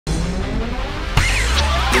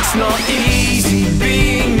just not easy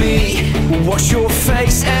being me. Wash your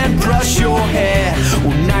face and brush your hair.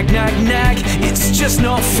 Well, nag, nag, nag, it's just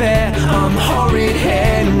not fair. I'm Horrid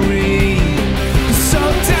Henry. So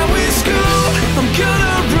down with school, I'm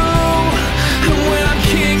gonna rule. And when I'm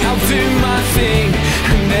king, I'll do my thing.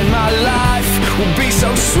 And then my life will be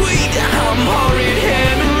so sweet. I'm Horrid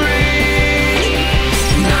Henry.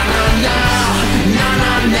 Na na na, na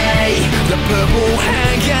na nay. The purple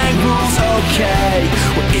hand gang rules okay.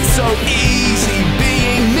 Well, it's so easy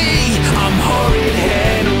being me. I'm Horrid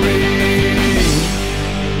Henry.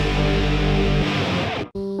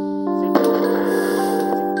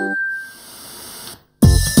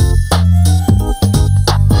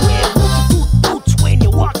 When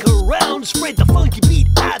you walk around, spread the funky beat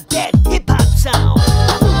out that hip-hop sound.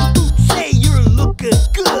 Say you're looking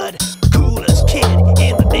good, coolest kid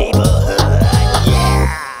in the neighborhood. Yeah!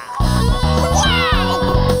 Wow!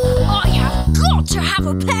 I have got to have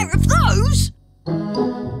a pair of those!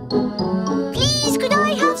 Please, could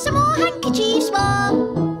I have some more handkerchiefs,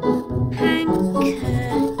 Mum? Handkerchiefs?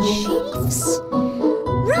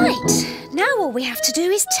 Right, now all we have to do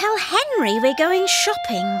is tell Henry we're going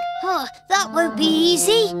shopping. Oh, that won't be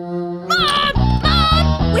easy. Mum!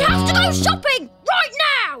 Mum! We have to go shopping right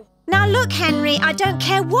now! Now look, Henry, I don't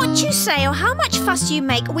care what you say or how much fuss you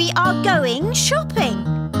make, we are going shopping.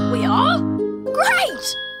 We are?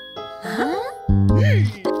 Great! Huh?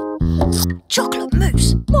 Chocolate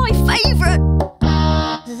mousse, my favourite.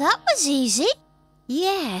 That was easy.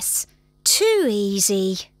 Yes, too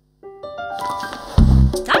easy.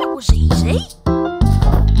 That was easy.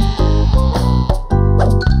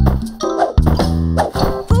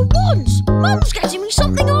 For once, Mum's getting me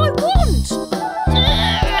something I want.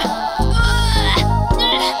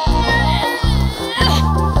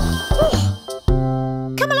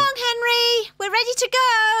 Come along, Henry, we're ready to go.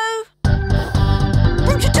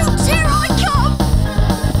 Rootatoots, here I come!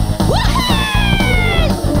 Woohoo!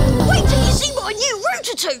 Wait till you see my new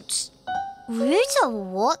Rootatoots!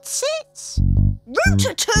 What's-it?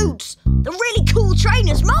 Rootatoots! The really cool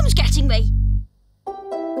trainers Mum's getting me.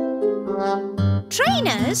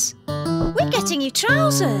 Trainers? We're getting you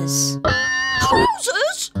trousers.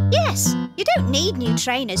 Trousers? Yes, you don't need new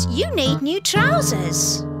trainers, you need new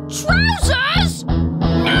trousers. Trousers?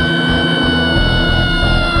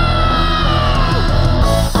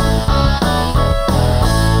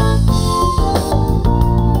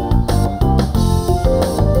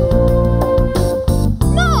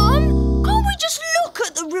 Mum, can't we just look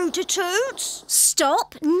at the Rootatoots?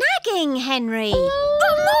 Stop nagging, Henry.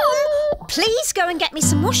 But Mum... Please go and get me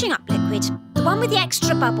some washing up liquid. The one with the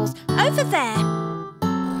extra bubbles. Over there.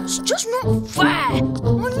 It's just not fair. I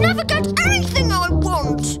never get anything I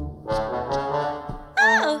want.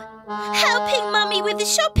 Oh, helping Mummy with the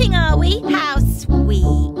shopping, are we? How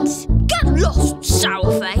sweet. Get lost,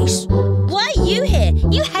 sourface. Why are you here?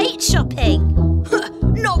 You hate shopping.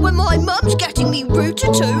 Not when my mum's getting me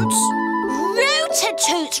Rootatoots.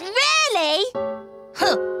 Rootatoots, really?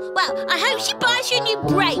 Huh. Well, I hope she buys you a new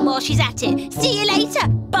brain while she's at it. See you later,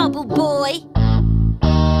 Bubble Boy.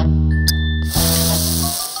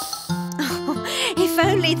 Oh, if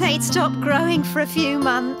only they'd stop growing for a few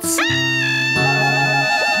months.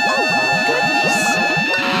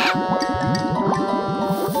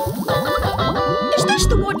 Is this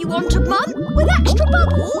the one you wanted, Mum? With extra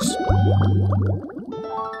bubbles?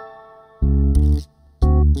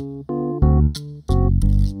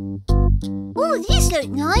 Oh, these look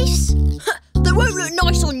nice. They won't look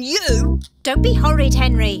nice on you. Don't be horrid,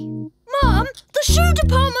 Henry. Mum, the shoe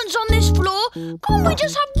department's on this floor. Can't we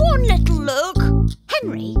just have one little look?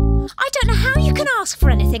 Henry, I don't know how you can ask for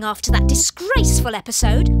anything after that disgraceful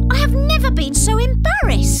episode. I have never been so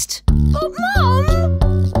embarrassed. But,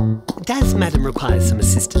 Mum... Does Madam require some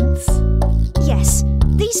assistance? Yes,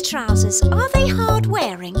 these trousers, are they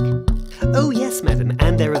hard-wearing? Oh, yes, Madam,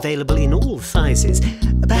 and they're available in all sizes.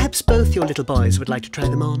 Perhaps both your little boys would like to try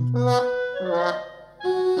them on.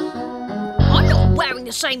 I'm not wearing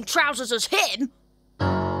the same trousers as him.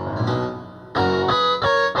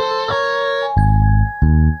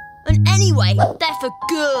 And anyway, they're for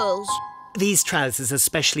girls. These trousers are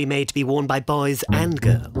specially made to be worn by boys and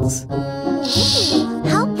girls.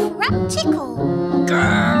 How practical. Don't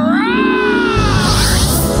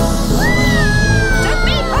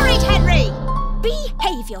be horrid, Henry!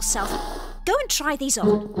 Behave yourself. Go and try these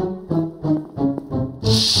on.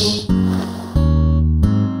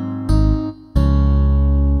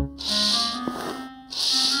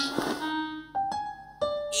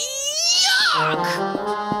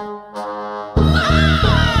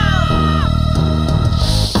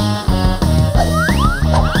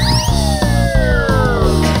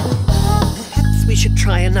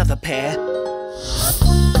 another pair.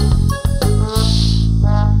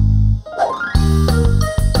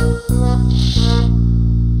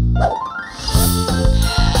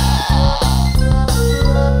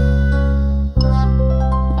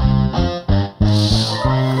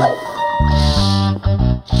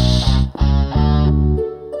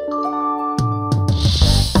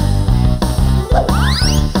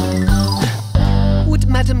 Would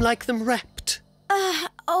Madam like them wrapped?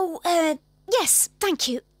 Yes, thank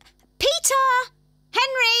you. Peter!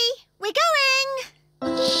 Henry! We're going!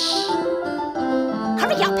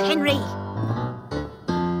 Hurry up, Henry!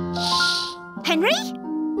 Henry?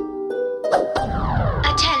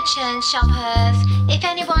 Attention, shoppers. If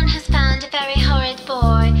anyone has found a very horrid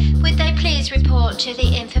boy, would they please report to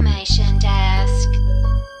the information desk?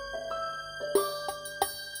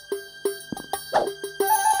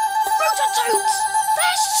 Rotototes!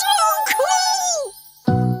 They're so cool!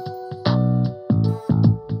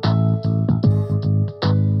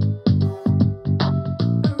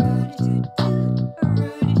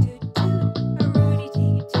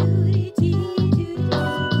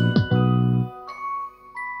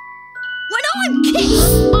 When I'm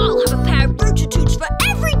king, I'll have a pair of Rotototes for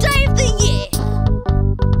every day of the year.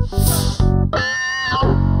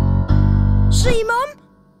 See, Mum?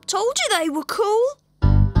 Told you they were cool.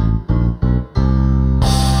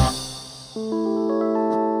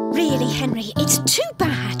 Really, Henry, it's too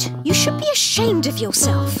bad. You should be ashamed of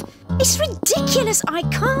yourself. It's ridiculous. I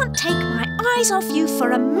can't take my eyes off you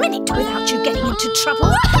for a minute without you getting into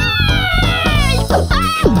trouble.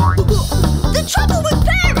 The trouble with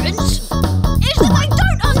parents is that they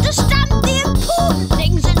don't understand the important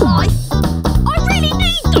things in life. I really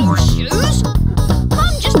need those shoes.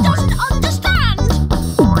 Mum just doesn't understand.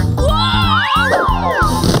 Whoa!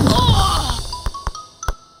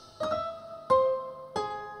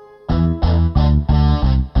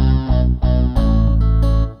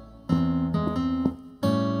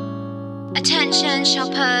 Attention,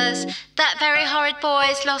 shoppers. That very horrid boy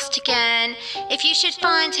is lost again. If you should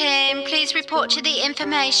find him, please report to the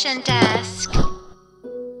information desk.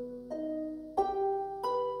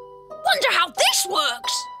 Wonder how this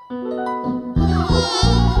works.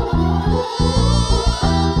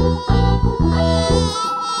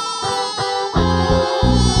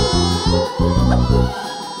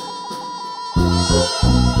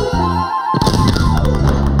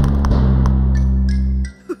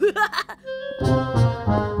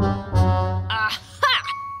 Aha!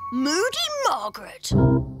 Moody Margaret.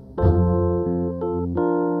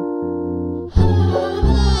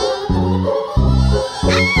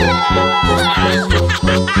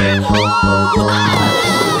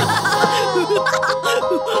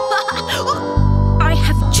 I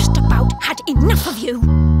have just about had enough of you.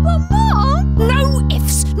 Well, Mum! No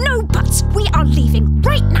ifs, no buts. We are leaving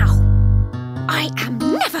right now. I am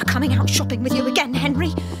never coming out shopping with you again,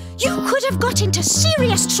 Henry. You could have got into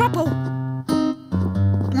serious trouble.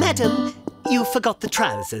 Madam, you forgot the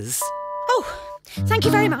trousers. Oh, thank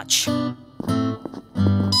you very much.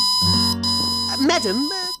 Madam,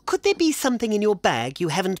 could there be something in your bag you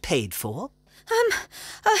haven't paid for?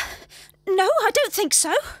 No, I don't think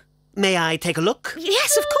so. May I take a look?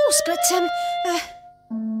 Yes, of course, but,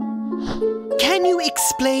 Can you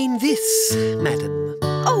explain this, madam?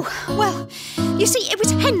 Oh, well, you see, it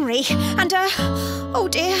was Henry, and, oh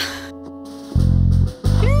dear.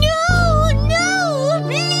 No!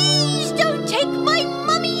 Please don't take my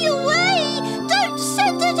mummy away! Don't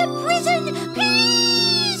send her to prison!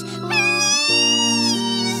 Please!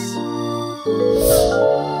 Please!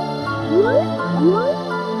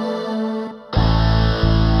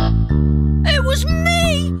 It was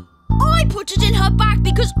me! I put it in her bag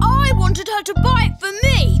because I wanted her to buy it for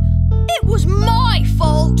me! It was my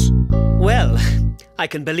fault! Well, I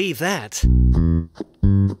can believe that.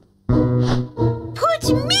 Put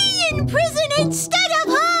me in prison instead of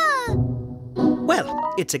her!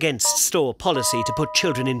 Well, it's against store policy to put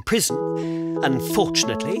children in prison,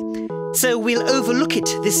 unfortunately. So we'll overlook it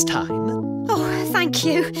this time. Oh, thank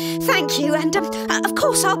you, and, of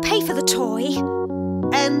course I'll pay for the toy.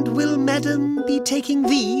 And will madam be taking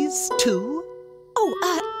these too? Oh,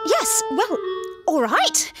 yes, well, all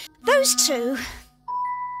right. Those two.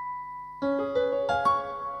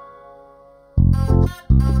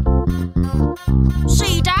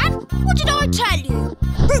 See, Dad? What did I tell you?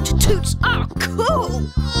 Rotototes are cool!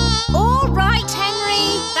 All right,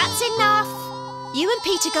 Henry, that's enough. You and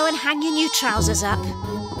Peter go and hang your new trousers up.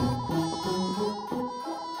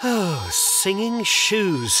 Oh, singing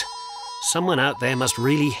shoes. Someone out there must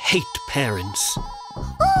really hate parents.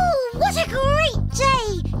 Oh, what a great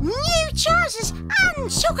day! New trousers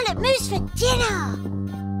and chocolate mousse for dinner!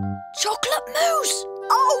 Chocolate mousse!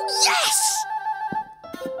 Oh, yes!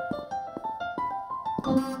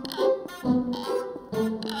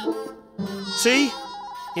 See?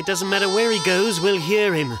 It doesn't matter where he goes, we'll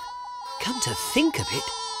hear him. Come to think of it,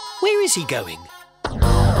 where is he going? Whoa!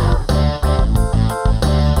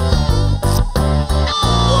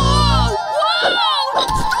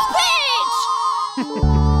 Stop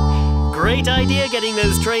it! Great idea getting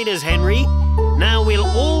those trainers, Henry. Now we'll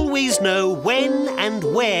always know when and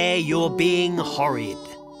where you're being horrid.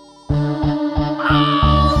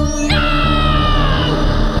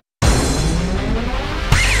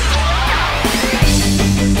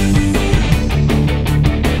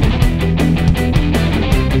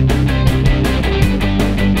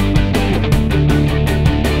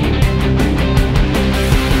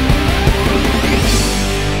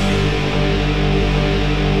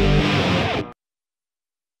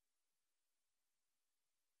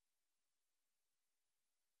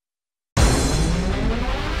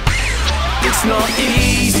 It's not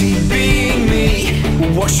easy being me.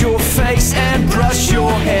 Wash your face and brush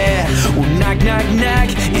your hair. Well, nag, nag, nag,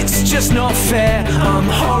 it's just not fair. I'm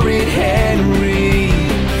Horrid Henry.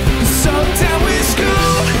 So down with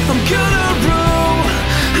school, I'm gonna rule.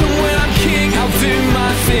 And when I'm king, I'll do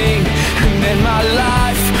my thing. And then my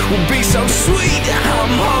life will be so sweet.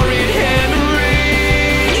 I'm Horrid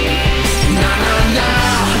Henry. Na na na,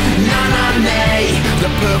 na na nay. The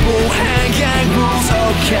purple hand gang rules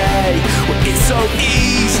okay. Well, it's so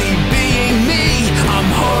easy being me. I'm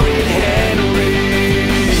Horrid Henry.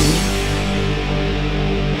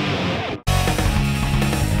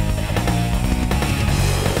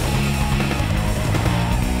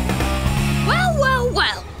 Well,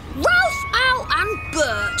 Ralph, Al and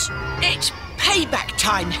Bert. It's payback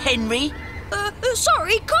time, Henry.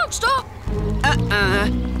 Sorry, can't stop.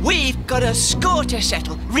 We've got a score to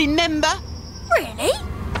settle, remember? Really?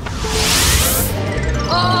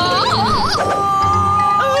 Oh!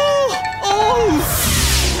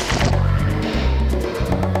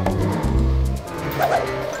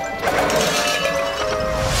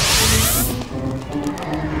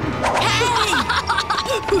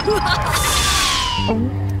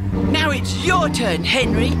 Now it's your turn,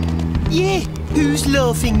 Henry. Yeah, who's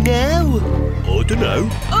laughing now? I don't know.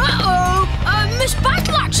 Uh-oh! Miss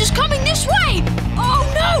Battleaxe is coming this way! Oh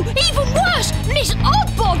no! Even worse! Miss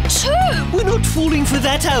Oddbod too! We're not falling for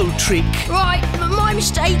that old trick. Right, my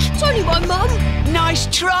mistake. It's only my mum. Nice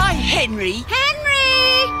try, Henry.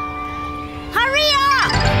 Henry! Hurry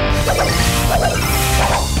up!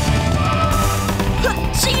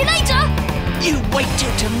 See you later! You wait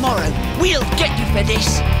till tomorrow. We'll get you for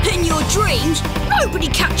this. In your dreams, nobody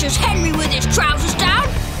captures Henry with his trousers down.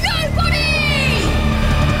 Nobody!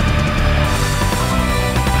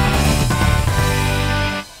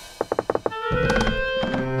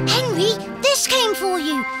 Henry, this came for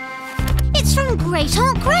you. It's from Great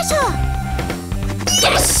Aunt Greta.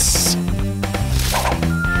 Yes!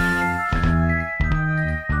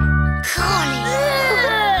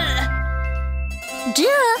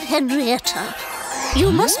 Dear Henrietta,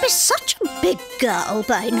 you must be such a big girl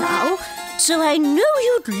by now, so I know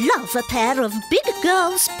you'd love a pair of big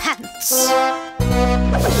girl's pants.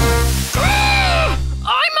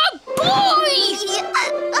 I'm a boy!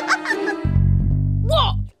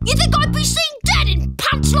 What? You think I'd be seen dead in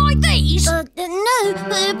pants like these? No,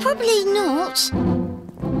 probably not.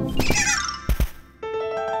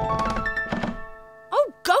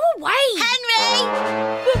 Oh, go away! Henry!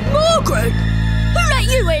 Margaret! Who let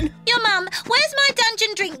you in? Your mum, where's my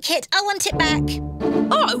dungeon drink kit? I want it back.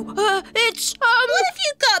 Oh, it's, What have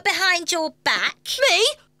you got behind your back? me?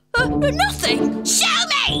 Nothing. Show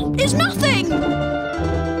me! It's nothing. Ow!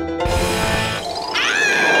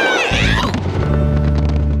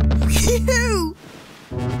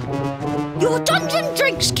 Your dungeon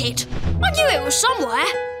drinks kit. I knew it was somewhere.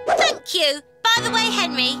 Thank you. By the way,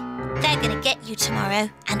 Henry, they're going to get you tomorrow,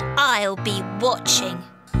 and I'll be watching.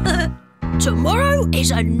 Tomorrow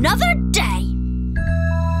is another day.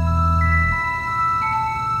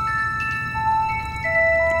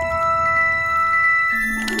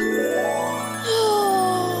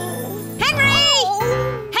 Henry!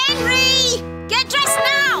 Henry! Get dressed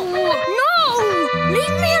now! No!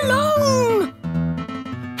 Leave me alone!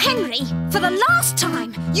 Henry, for the last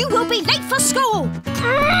time, you will be late for school.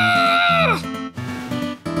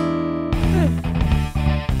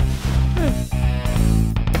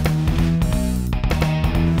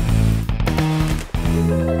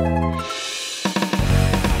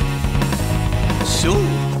 So,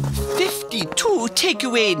 52 take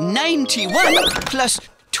away 91 plus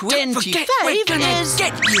 25 we're gonna is...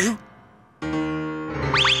 get you.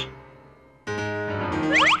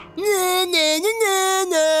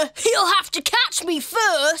 catch me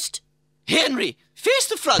first. Henry, face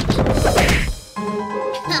the front.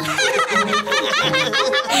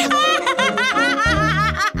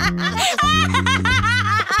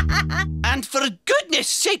 And for goodness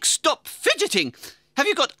sake, stop fidgeting. Have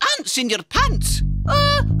you got ants in your pants?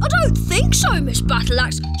 I don't think so, Miss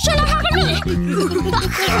Battleaxe. Shall I have a minute?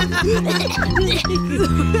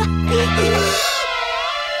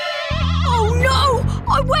 Oh no!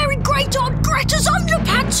 I'm wearing Great Aunt Greta's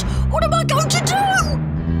underpants! What am I going to do?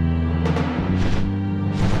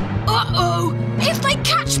 Uh-oh! If they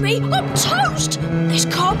catch me, I'm toast! This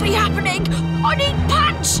can't be happening! I need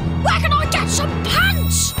pants! Where can I get some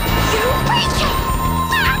pants? Eureka!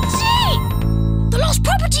 That's it! The lost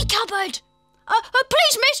property cupboard!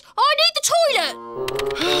 Please, miss, I need the toilet!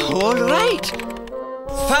 All right.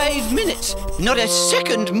 5 minutes, not a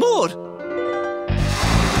second more.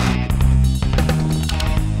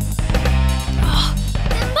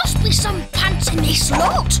 There must be some pants in this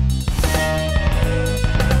lot.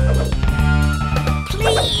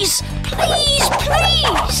 Please, please,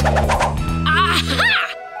 please! Aha!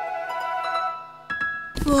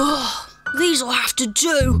 Oh, these'll have to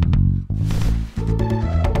do.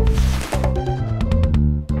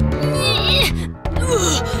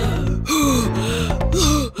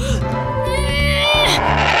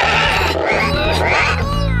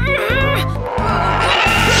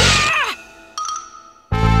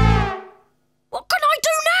 What can I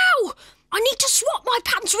do now? I need to swap my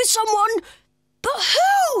pants with someone. But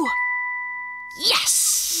who?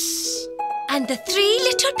 Yes! And the 3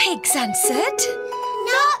 little pigs answered.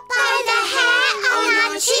 Not by the hair on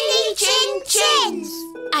our chinny chin chins.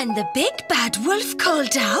 And the big bad wolf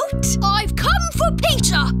called out. I've come for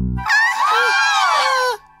Peter.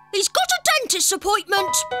 He's got a dentist's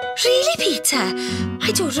appointment. Really, Peter?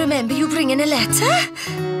 I don't remember you bringing a letter.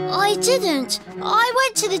 I didn't. I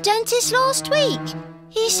went to the dentist last week.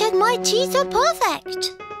 He said my teeth are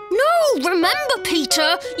perfect. No, remember,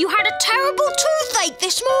 Peter, you had a terrible toothache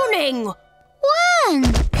this morning.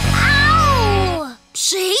 When? Ow!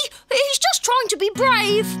 See? He's just trying to be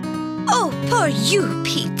brave. Oh, poor you,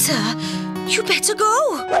 Peter. You better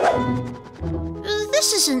go.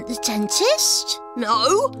 This isn't the dentist.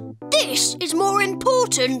 No, this is more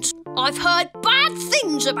important. I've heard bad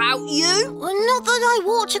things about you. Well, not that I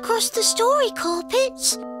walked across the story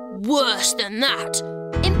carpet. Worse than that.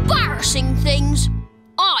 Embarrassing things.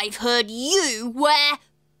 I've heard you wear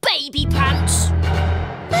baby pants.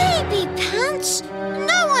 Baby pants?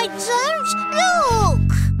 No, I don't.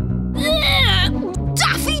 Look!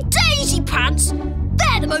 Daffy Daisy pants.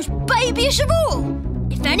 They're the most babyish of all.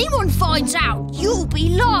 If anyone finds out, you'll be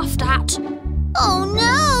laughed at. Oh,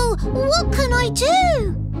 no! What can I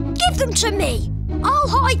do? Give them to me. I'll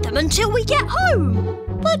hide them until we get home.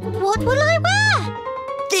 But what will I wear?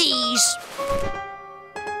 These.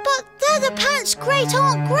 But they're the pants Great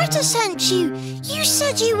Aunt Greta sent you. You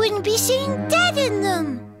said you wouldn't be seen dead in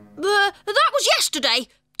them. That was yesterday.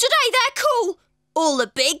 Today they're cool. All the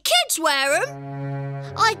big kids wear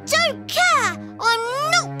them. I don't care. I'm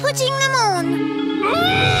not putting them on.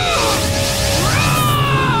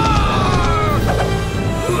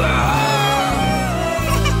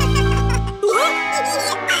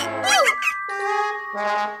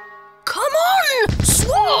 Come on!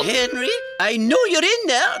 Swap! Henry, I know you're in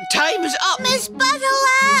there. Time's up. Miss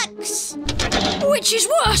Battleaxe! Which is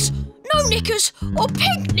worse? No knickers or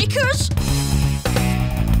pink knickers?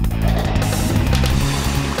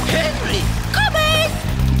 Henry! Coming!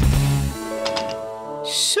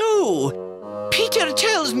 So, Peter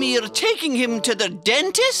tells me you're taking him to the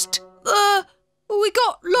dentist? We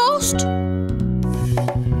got lost.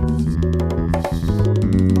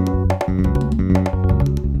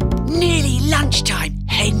 Nearly lunchtime,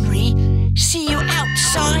 Henry. See you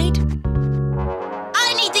outside?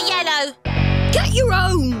 I need the yellow. Get your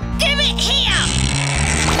own. Give it here.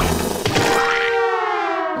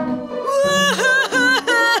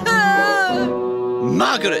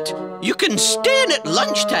 Margaret, you can stay in at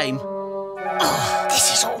lunchtime. Oh,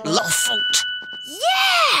 this is all your fault.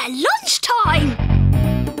 Yeah, lunchtime.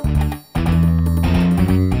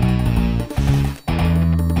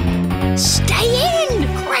 Stay in.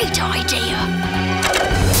 Great idea.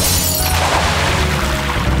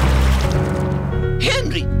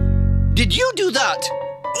 Henry, did you do that?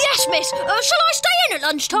 Yes, miss. Shall I stay in at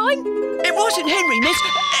lunchtime? It wasn't Henry, miss.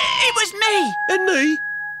 It was me. And me?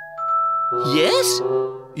 Yes?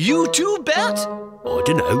 You too, Bert? I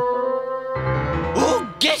don't know.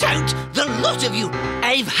 Oh, get out, the lot of you.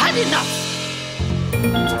 I've had enough.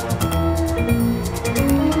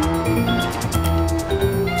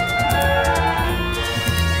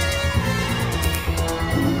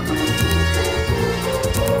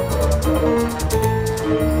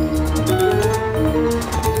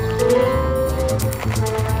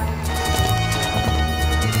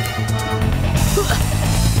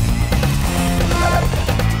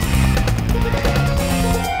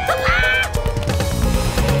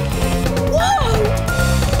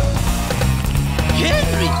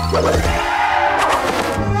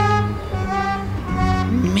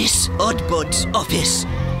 Aunt's office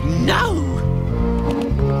now.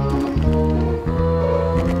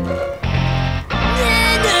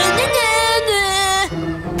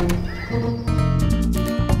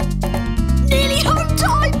 Nearly home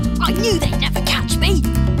time! I knew they'd never catch me.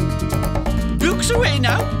 Books away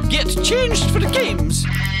now. Get changed for the games.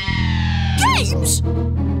 Games?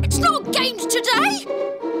 It's not games today.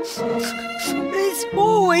 There's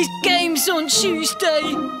always games on Tuesday.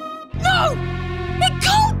 No! It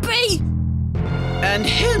can't be! And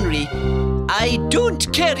Henry, I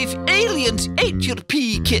don't care if aliens ate your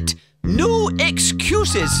pea kit. No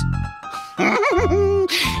excuses.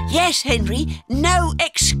 Yes, Henry, no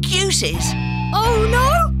excuses. Oh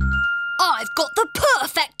no! I've got the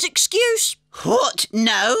perfect excuse. What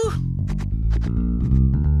now?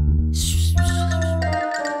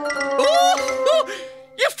 Oh,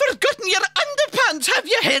 you've forgotten your underpants, have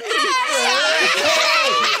you, Henry?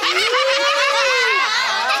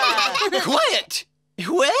 Quiet.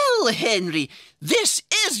 Well, Henry, this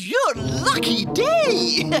is your lucky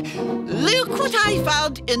day. Look what I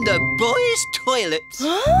found in the boys' toilets.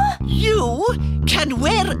 Huh? You can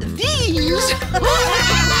wear these.